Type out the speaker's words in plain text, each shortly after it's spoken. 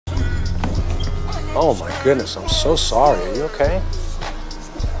Oh my goodness, I'm so sorry. Are you okay?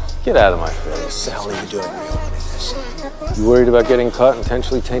 Get out of my face. What the hell are you doing reopening this? You worried about getting caught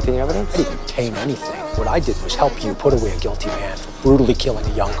intentionally tainting evidence? I didn't taint anything. What I did was help you put away a guilty man for brutally killing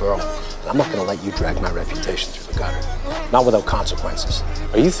a young girl. And I'm not going to let you drag my reputation through the gutter. Not without consequences.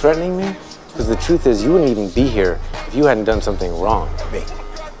 Are you threatening me? Because the truth is, you wouldn't even be here if you hadn't done something wrong. Me?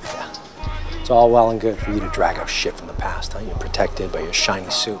 Yeah. It's all well and good for you to drag up shit from the past, huh? You're protected by your shiny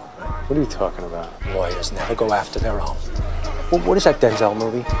suit, right? What are you talking about? Lawyers never go after their own. Well, what is that Denzel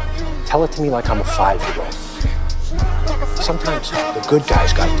movie? Tell it to me like I'm a 5-year-old. Sometimes the good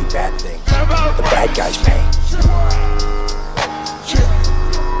guys gotta do bad things. The bad guys pay.